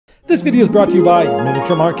This video is brought to you by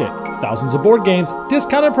Miniature Market. Thousands of board games,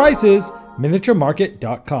 discounted prices,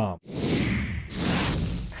 miniaturemarket.com.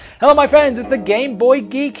 Hello my friends, it's the Game Boy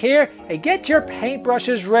Geek here. Hey, get your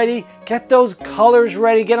paintbrushes ready, get those colors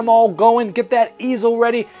ready, get them all going, get that easel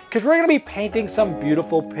ready, because we're going to be painting some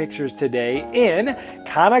beautiful pictures today in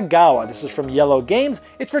Kanagawa. This is from Yellow Games.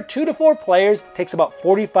 It's for 2 to 4 players, takes about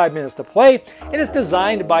 45 minutes to play, and it's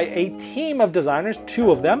designed by a team of designers,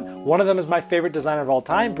 2 of them. One of them is my favorite designer of all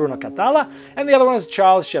time, Bruno Catala, and the other one is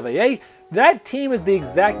Charles Chevalier. That team is the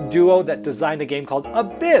exact duo that designed a game called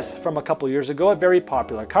Abyss from a couple years ago, a very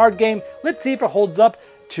popular card game. Let's see if it holds up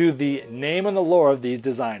to the name and the lore of these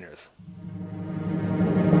designers.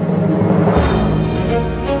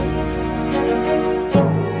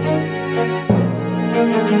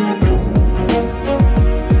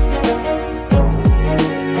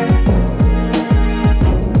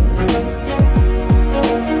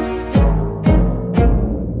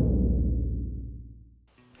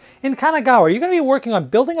 In Kanagawa, you're going to be working on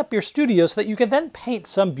building up your studio so that you can then paint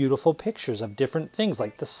some beautiful pictures of different things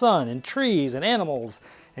like the sun and trees and animals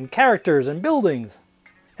and characters and buildings.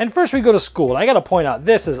 And first we go to school. I got to point out,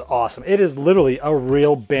 this is awesome. It is literally a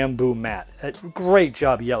real bamboo mat. Great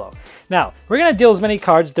job, Yellow. Now, we're going to deal as many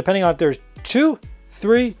cards depending on if there's 2,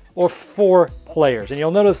 3, or 4 players. And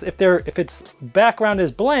you'll notice if its background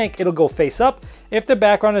is blank, it'll go face up. If the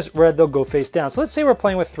background is red, they'll go face down. So let's say we're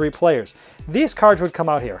playing with 3 players. These cards would come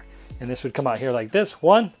out here. And this would come out here like this,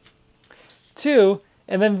 1, 2,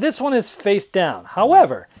 and then this one is face down.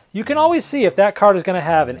 However, you can always see if that card is going to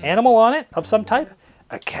have an animal on it of some type,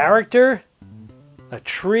 a character, a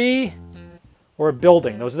tree, or a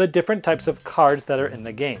building. Those are the different types of cards that are in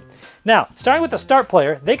the game. Now, starting with the start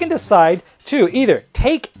player, they can decide to either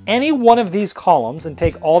take any one of these columns and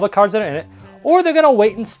take all the cards that are in it, or they're going to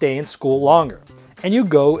wait and stay in school longer. And you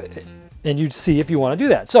go and you see if you want to do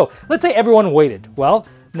that. So let's say everyone waited. Well,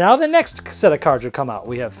 now the next set of cards will come out.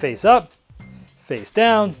 We have face up, face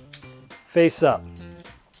down, face up.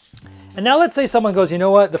 And now let's say someone goes, you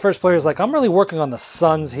know what? The first player is like, I'm really working on the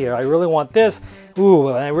suns here. I really want this.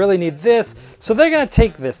 Ooh, I really need this. So they're going to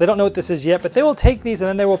take this. They don't know what this is yet, but they will take these and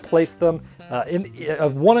then they will place them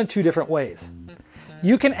of 1 or 2 different ways.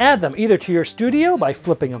 You can add them either to your studio by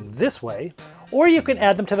flipping them this way, or you can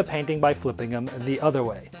add them to the painting by flipping them the other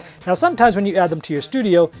way. Now sometimes when you add them to your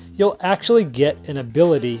studio, you'll actually get an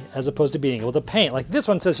ability as opposed to being able to paint. Like this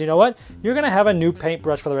one says, you know what? You're gonna have a new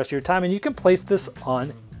paintbrush for the rest of your time and you can place this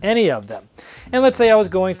on any of them. And let's say I was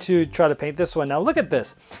going to try to paint this one. Now look at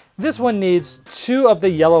this. This one needs 2 of the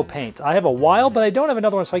yellow paints. I have a wild, but I don't have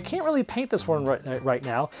another one, so I can't really paint this one right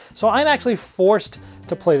now. So I'm actually forced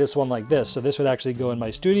to play this one like this. So this would actually go in my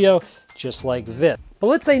studio just like this. But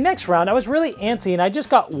let's say next round, I was really antsy and I just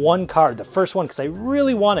got 1 card, the first one, because I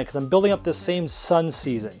really want it, because I'm building up this same sun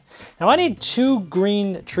season. Now I need 2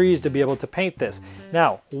 green trees to be able to paint this.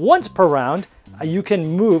 Now, once per round, you can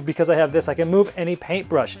move, because I have this, I can move any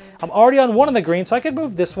paintbrush. I'm already on one of the green, so I could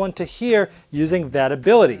move this one to here using that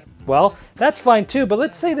ability. Well, that's fine too, but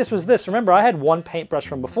let's say this was this. Remember, I had 1 paintbrush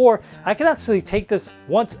from before. I can actually take this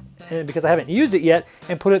once, because I haven't used it yet,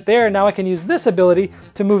 and put it there. Now I can use this ability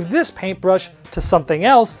to move this paintbrush to something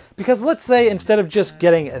else, because let's say instead of just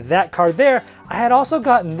getting that card there, I had also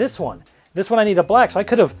gotten this one. This one I need a black, so I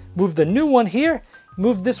could have moved the new one here,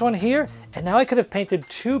 moved this one here, and now I could have painted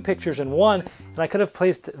 2 pictures in one, and I could have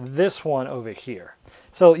placed this one over here.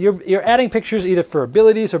 So you're adding pictures either for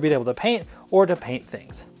abilities or being able to paint, or to paint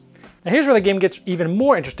things. Now here's where the game gets even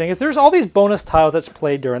more interesting, is there's all these bonus tiles that's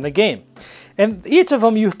played during the game. And each of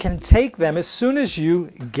them, you can take them as soon as you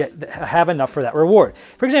have enough for that reward.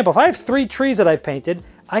 For example, if I have 3 trees that I've painted,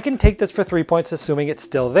 I can take this for 3 points, assuming it's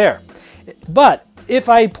still there. But if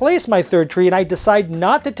I place my 3rd tree and I decide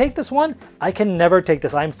not to take this one, I can never take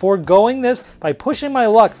this. I'm foregoing this by pushing my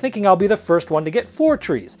luck, thinking I'll be the first one to get 4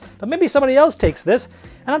 trees. But maybe somebody else takes this,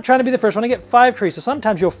 and I'm trying to be the first one to get 5 trees. So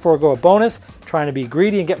sometimes you'll forego a bonus, trying to be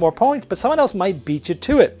greedy and get more points, but someone else might beat you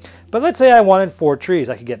to it. But let's say I wanted 4 trees.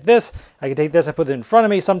 I could get this, I could take this and put it in front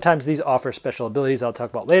of me. Sometimes these offer special abilities I'll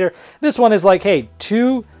talk about later. This one is like, hey,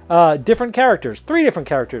 2 different characters, 3 different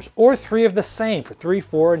characters, or 3 of the same for 3,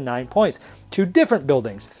 4, and 9 points. 2 different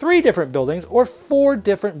buildings, 3 different buildings, or 4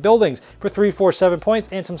 different buildings for 3, 4, 7 points,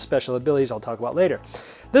 and some special abilities I'll talk about later.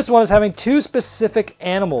 This one is having 2 specific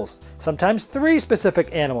animals, sometimes 3 specific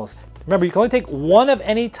animals. Remember, you can only take 1 of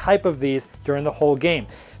any type of these during the whole game.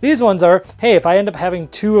 These ones are, hey, if I end up having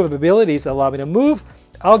 2 of the abilities that allow me to move,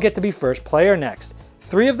 I'll get to be first player next.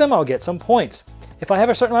 3 of them, I'll get some points. If I have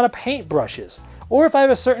a certain amount of paint brushes, or if I have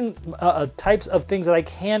a certain types of things that I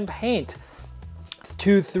can paint,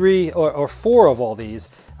 2, 3, or 4 of all these,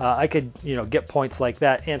 I could, get points like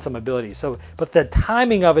that and some abilities. So, but the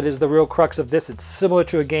timing of it is the real crux of this. It's similar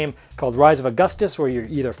to a game called Rise of Augustus, where you're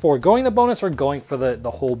either foregoing the bonus or going for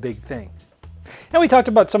the whole big thing. And we talked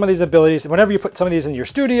about some of these abilities. Whenever you put some of these in your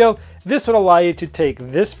studio, this would allow you to take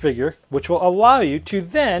this figure, which will allow you to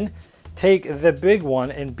then take the big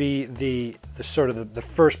one and be the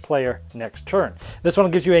first player next turn. This one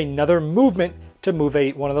gives you another movement to move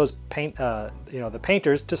one of those the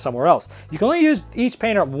painters to somewhere else. You can only use each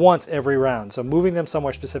painter once every round, so moving them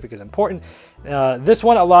somewhere specific is important. This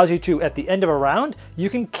one allows you to, at the end of a round, you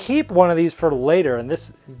can keep one of these for later, and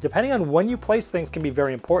this, depending on when you place things, can be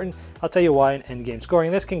very important. I'll tell you why in endgame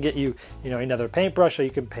scoring. This can get you, another paintbrush, so you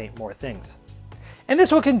can paint more things. And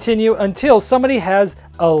this will continue until somebody has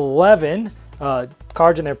 11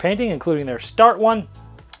 cards in their painting, including their start one.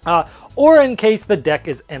 Or in case the deck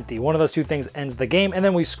is empty. One of those two things ends the game, and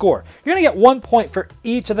then we score. You're going to get 1 point for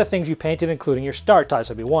each of the things you painted, including your start die.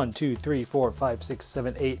 So it'll be 1, 2, 3, 4, 5, 6,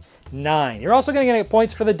 7, 8, 9. You're also going to get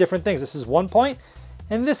points for the different things. This is 1 point,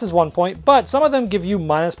 and this is 1 point, but some of them give you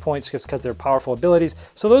minus points because they're powerful abilities,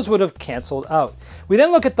 so those would have canceled out. We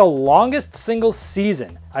then look at the longest single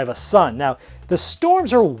season. I have a sun. Now, the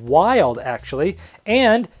storms are wild, actually,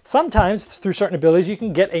 and sometimes through certain abilities you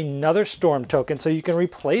can get another storm token, so you can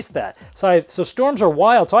replace that. So storms are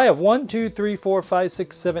wild. So I have 1, 2, 3, 4, 5,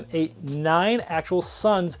 6, 7, 8, 9 actual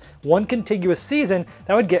suns, one contiguous season.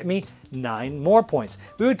 That would get me 9 more points.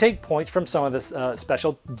 We would take points from some of the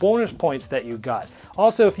special bonus points that you got.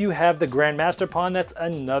 Also, if you have the Grandmaster Pawn, that's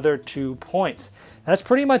another 2 points. That's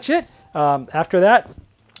pretty much it. After that,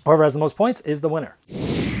 whoever has the most points is the winner.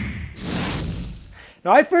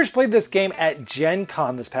 Now, I first played this game at Gen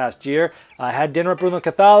Con this past year. I had dinner with Bruno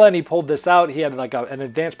Cathala, and he pulled this out. He had like an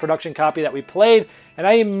advanced production copy that we played, and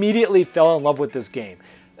I immediately fell in love with this game.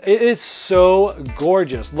 It is so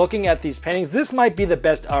gorgeous. Looking at these paintings, this might be the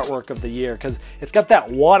best artwork of the year because it's got that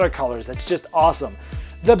watercolors. That's just awesome.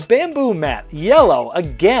 The bamboo mat, yellow,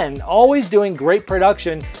 again, always doing great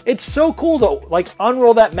production. It's so cool to like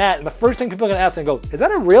unroll that mat, and the first thing people are gonna ask and go, is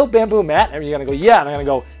that a real bamboo mat? And you're gonna go, yeah, and I'm gonna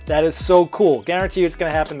go, that is so cool. Guarantee you it's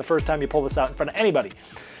gonna happen the first time you pull this out in front of anybody.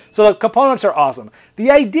 So the components are awesome.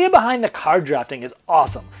 The idea behind the card drafting is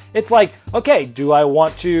awesome. It's like, okay, do I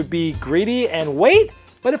want to be greedy and wait?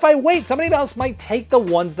 But if I wait, somebody else might take the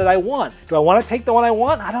ones that I want. Do I want to take the one I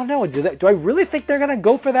want? I don't know. Do I really think they're gonna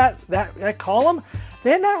go for that column?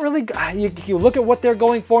 They're not really, you look at what they're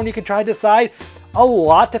going for and you can try to decide. A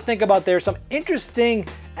lot to think about there. Some interesting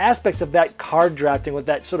aspects of that card drafting with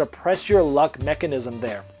that sort of press your luck mechanism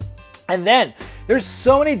there. And then there's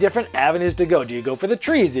so many different avenues to go. Do you go for the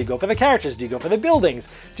trees? Do you go for the characters? Do you go for the buildings?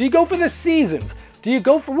 Do you go for the seasons? Do you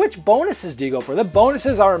go for which bonuses do you go for? The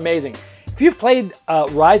bonuses are amazing. If you've played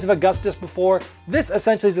Rise of Augustus before, this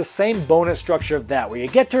essentially is the same bonus structure of that, where you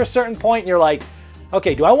get to a certain point and you're like,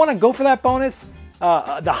 okay, do I want to go for that bonus?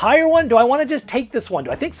 The higher one? Do I want to just take this one?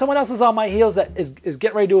 Do I think someone else is on my heels that is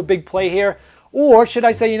getting ready to do a big play here? Or should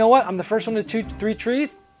I say, you know what? I'm the first one to 2, 3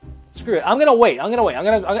 trees. Screw it. I'm going to wait.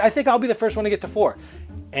 I think I'll be the first one to get to 4.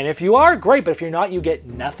 And if you are, great. But if you're not, you get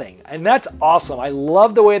nothing. And that's awesome. I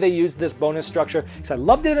love the way they use this bonus structure because I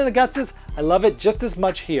loved it in Augustus. I love it just as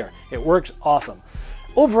much here. It works awesome.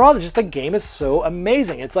 Overall, just the game is so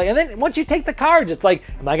amazing. It's like, and then once you take the cards, it's like,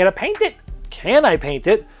 am I going to paint it? Can I paint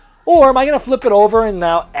it? Or am I going to flip it over and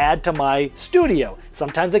now add to my studio?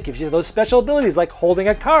 Sometimes it gives you those special abilities like holding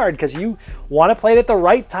a card because you want to play it at the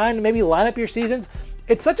right time to maybe line up your seasons.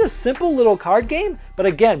 It's such a simple little card game, but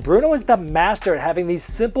again, Bruno is the master at having these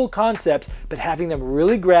simple concepts, but having them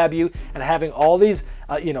really grab you and having all these,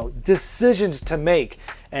 decisions to make.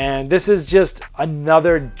 And this is just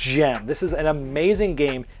another gem. This is an amazing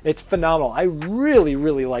game. It's phenomenal. I really,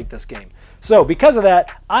 really like this game. So because of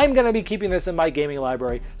that, I'm going to be keeping this in my gaming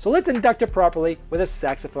library. So let's induct it properly with a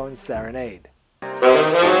saxophone serenade.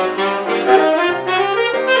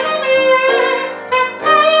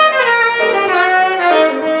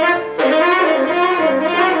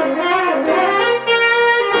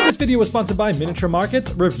 This video was sponsored by Miniature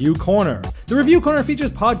Market's Review Corner. The Review Corner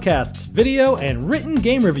features podcasts, video, and written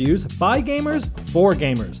game reviews by gamers for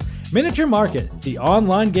gamers. Miniature Market, the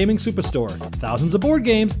online gaming superstore. Thousands of board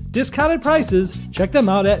games, discounted prices. Check them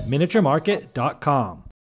out at miniaturemarket.com.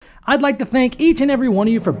 I'd like to thank each and every one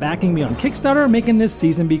of you for backing me on Kickstarter and making this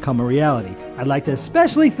season become a reality. I'd like to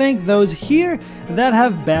especially thank those here that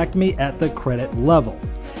have backed me at the credit level.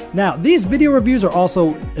 Now, these video reviews are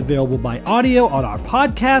also available by audio on our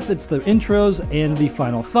podcast. It's the intros and the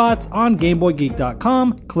final thoughts on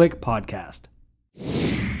GameBoyGeek.com. Click podcast.